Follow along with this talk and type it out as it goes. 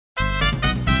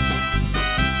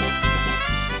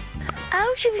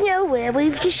out of nowhere,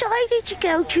 we've decided to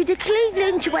go to the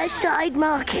Cleveland West Side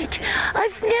Market.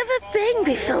 I've never been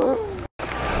before.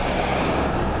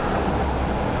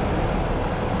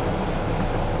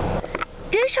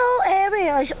 This whole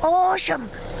area is awesome.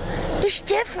 It's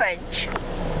different.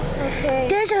 Okay.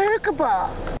 There's a hookah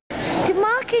bar. The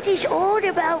market is all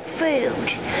about food,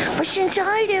 but since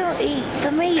I don't eat,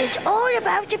 for me it's all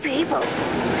about the people.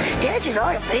 There's a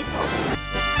lot of people.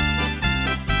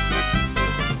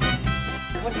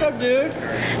 What's up, dude?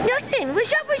 Nothing.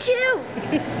 What's up with you?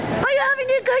 Are you having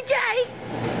a good day?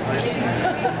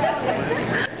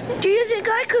 Do you think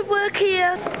I could work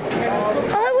here?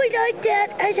 I would like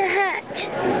that as a hat.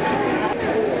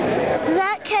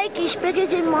 That cake is bigger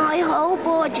than my whole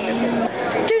body.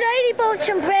 The lady bought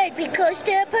some bread because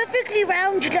they're perfectly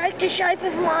round like the shape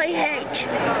of my head.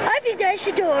 I think that's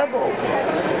adorable.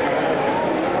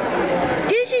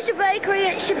 This is a bakery,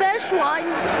 it's the best one.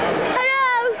 Hello!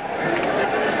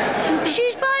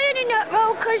 She's buying a nut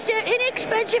roll because they're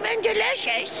inexpensive and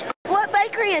delicious. What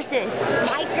bakery is this?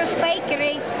 Micah's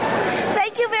Bakery.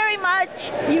 Thank you very much.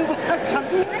 You're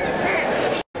welcome.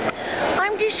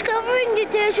 I'm discovering that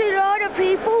there's a lot of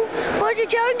people, but I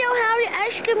don't know how to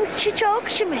ask them to talk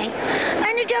to me.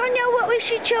 And I don't know what we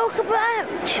should talk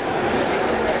about.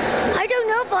 I don't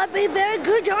know if I'd be very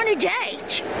good on a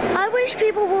date. I wish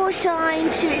people wore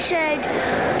signs that said,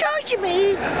 talk to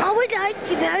me, I would like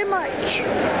you very much.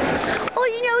 Or,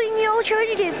 you know, in the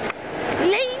alternative,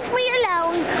 leave me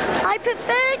alone. I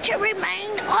prefer to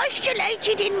remain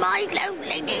isolated in my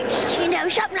loneliness. You know,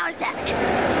 something like that.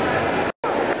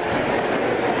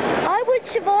 I would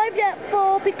survive that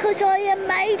fall because I am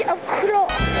made of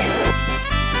cloth.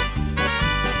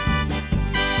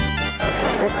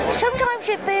 Sometimes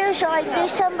it feels like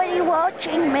there's somebody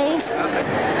watching me.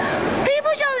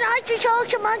 People don't like to talk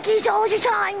to monkeys all the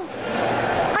time.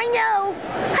 I know.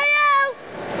 Hello!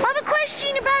 I have a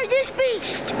question about this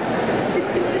beast.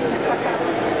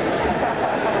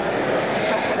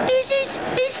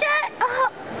 Is that a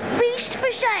beast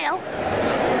for sale?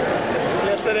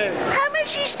 Yes, it is. How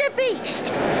much is the beast?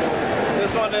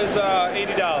 This one is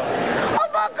 $80. Oh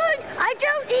my God, I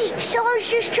don't eat, so I was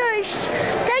just curious.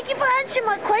 Thank you for answering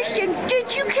my question.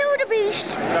 Did you kill the beast?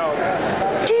 No,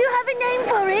 Do you have a name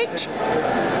for it?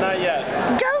 not yet.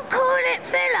 Don't call it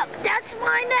Philip, that's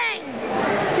my name.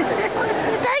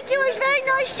 Thank you, it was very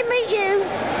nice to meet you.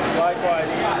 Likewise.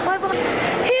 Bye-bye.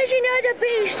 Here's another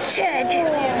beast's head.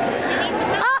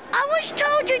 I was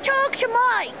told to talk to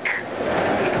Mike.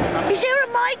 Is there a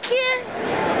Mike here?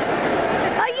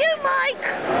 Are you Mike?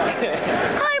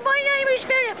 Hi, my name is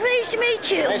Philip. Pleased to meet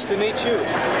you. Nice to meet you.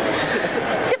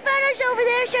 The fellas over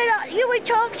there said you would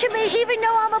talk to me even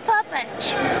though I'm a puppet.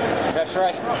 That's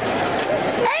right.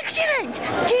 Excellent.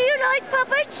 Do you like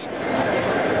puppets?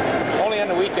 Only on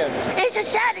the weekends. It's a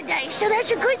Saturday, so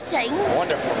that's a good thing.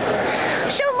 Wonderful.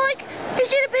 So, Mike, is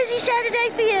it a busy Saturday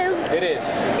for you? It is.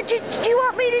 Do you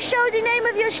want me to show the name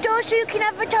of your store so you can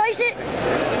advertise it?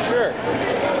 Sure.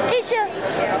 It's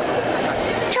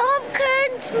Tom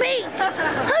Kern's Meat.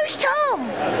 Who's Tom?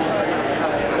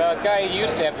 The guy who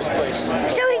used to have this place.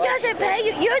 So he doesn't pay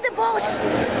you. You're the boss.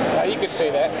 You could say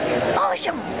that.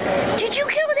 Awesome. Did you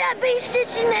kill that beast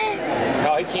that's in there?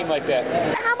 No, he came like that.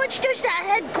 How much does that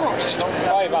head cost?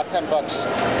 Probably about $10.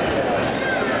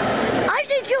 I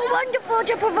think you're wonderful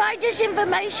to provide this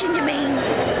information to me.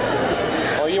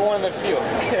 Oh, you're one of the few.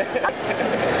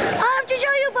 I'll have to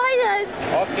show you by though.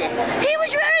 Okay. He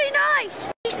was really nice.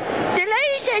 The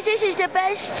lady says this is the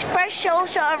best fresh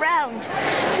salsa around.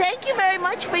 Thank you very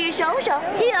much for your salsa.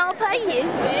 Here, I'll pay you.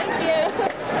 Thank you.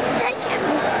 Thank you.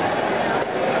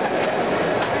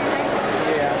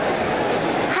 Yeah.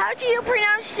 How do you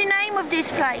pronounce the name of this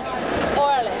place?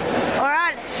 Orale.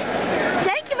 Orale.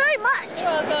 Thank you very much. You're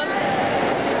welcome.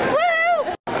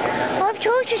 Woo! I've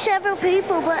talked to several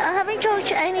people, but I haven't talked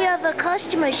to any other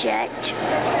customers yet.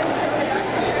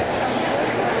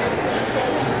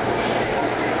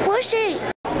 What's it?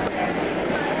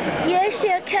 Yes,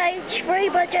 they're cage-free,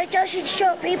 but that doesn't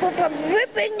stop people from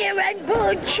ripping their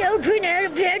unborn children out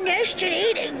of their nest and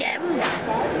eating them.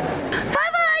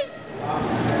 Bye-bye!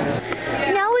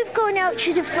 Now we've gone out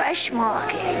to the fresh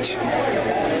market.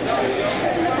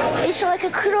 It's like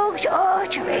a clogged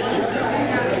artery.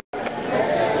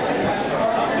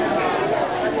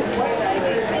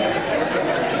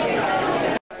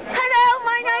 Hello,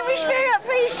 my name is Philip.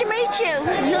 Pleased to meet you.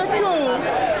 You too.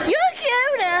 You're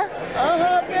cuter.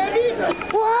 Baby.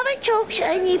 Well, I haven't talked to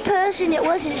any person that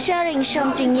wasn't selling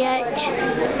something yet.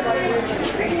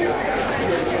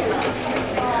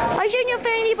 I don't know if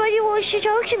anybody wants to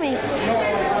talk to me.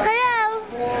 Hello?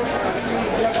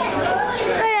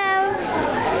 Hello?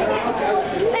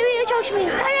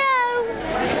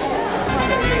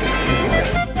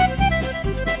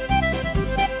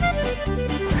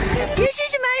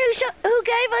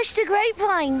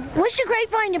 Grapevine. What's the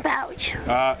Grapevine about?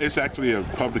 It's actually a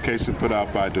publication put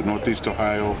out by the Northeast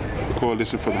Ohio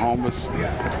Coalition for the Homeless.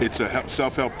 It's a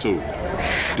self-help tool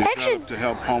developed to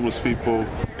help homeless people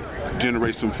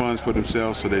generate some funds for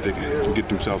themselves so that they can get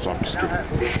themselves off the street.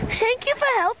 Thank you for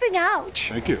helping out.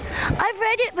 Thank you. I've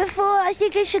read it before. I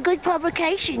think it's a good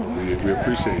publication. We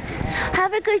appreciate it.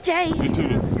 Have a good day. You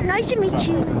too. Nice to meet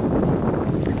you.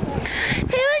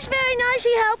 He was very nice.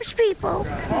 He helps people.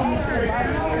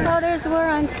 Oh, there's where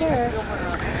I'm scared.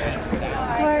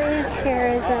 Where is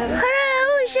terrorism?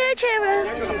 Hello, is there terror?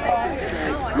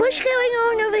 What's going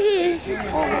on over here?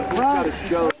 What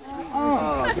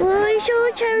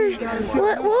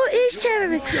is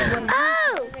terrorism?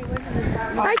 Oh!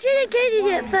 I didn't get it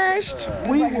at first.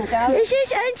 Is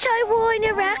this anti-war in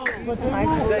Iraq? Is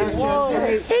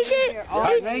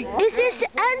this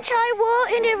anti-war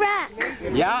in Iraq?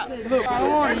 Yeah.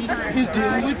 He's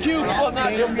dealing with Cuba.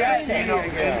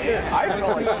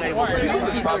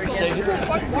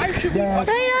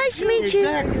 Very nice to meet you.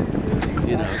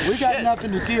 We got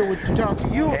nothing to deal with to talk to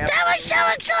you. That was so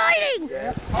exciting!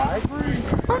 I agree.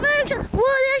 Well, there's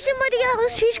somebody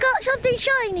else. He's got something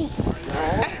shiny.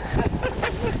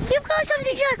 You've got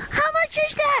something shiny. How much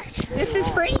is that? This is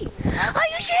free. Are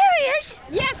you serious?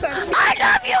 Yes, I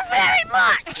love you very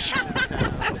much.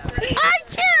 I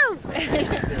do.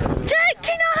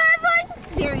 Can I have one?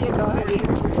 There you go, honey.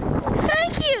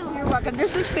 Thank you. You're welcome.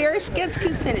 This is Ferris Gibbs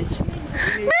Kucinich.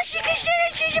 Mercy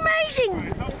Kucinich is amazing.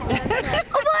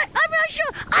 I'm not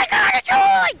sure. I got a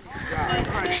toy.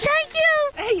 Thank you.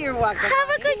 Hey, you're welcome. Have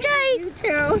a good day. You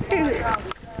too.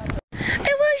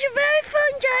 It was a very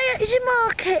fun day at the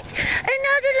market, and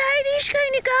now the lady's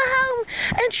going to go home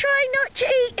and try not to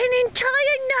eat an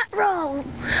entire nut roll.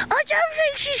 I don't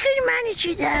think she's going to manage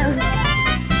it though.